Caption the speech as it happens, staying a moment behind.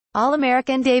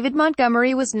All-American David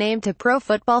Montgomery was named to Pro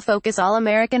Football Focus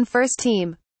All-American First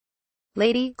Team.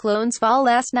 Lady Clones fall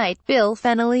last night. Bill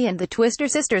Fennelly and the Twister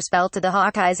sisters fell to the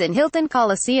Hawkeyes in Hilton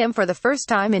Coliseum for the first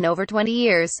time in over 20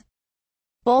 years.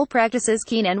 Bowl practices.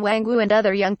 Kene Nwangwu and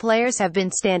other young players have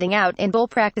been standing out in bowl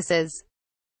practices.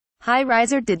 High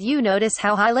riser. Did you notice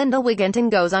how high Lindell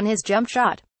Wigginton goes on his jump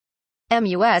shot?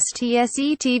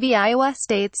 MUSTSEE TV. Iowa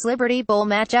State's Liberty Bowl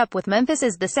matchup with Memphis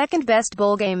is the second best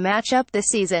bowl game matchup this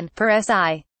season, per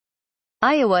SI.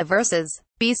 Iowa vs.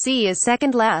 BC is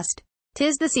second last.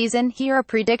 'Tis the season. Here are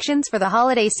predictions for the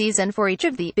holiday season for each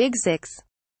of the Big Six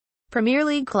Premier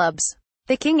League clubs.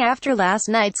 The King. After last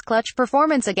night's clutch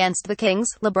performance against the Kings,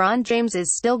 LeBron James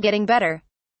is still getting better.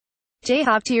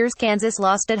 Jayhawk tears. Kansas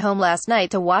lost at home last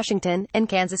night to Washington, and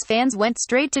Kansas fans went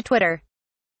straight to Twitter.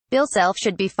 Bill Self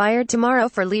should be fired tomorrow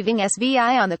for leaving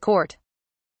SVI on the court.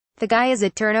 The guy is a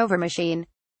turnover machine.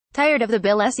 Tired of the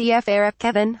Bill SEF era.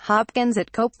 Kevin Hopkins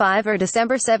at Cope 5 or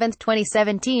December 7,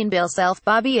 2017. Bill Self.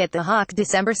 Bobby at the Hawk.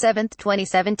 December 7,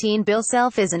 2017. Bill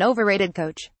Self is an overrated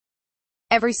coach.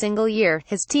 Every single year,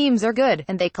 his teams are good,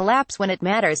 and they collapse when it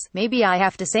matters. Maybe I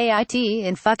have to say it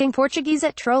in fucking Portuguese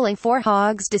at Trolling 4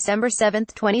 Hogs. December 7,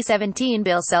 2017.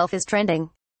 Bill Self is trending.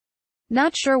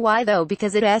 Not sure why though,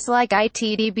 because it's like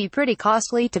it'd be pretty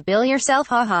costly to bill yourself,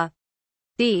 haha.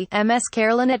 MS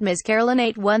Carolyn at Ms. Carolyn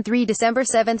 813. December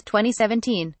 7,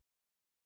 2017.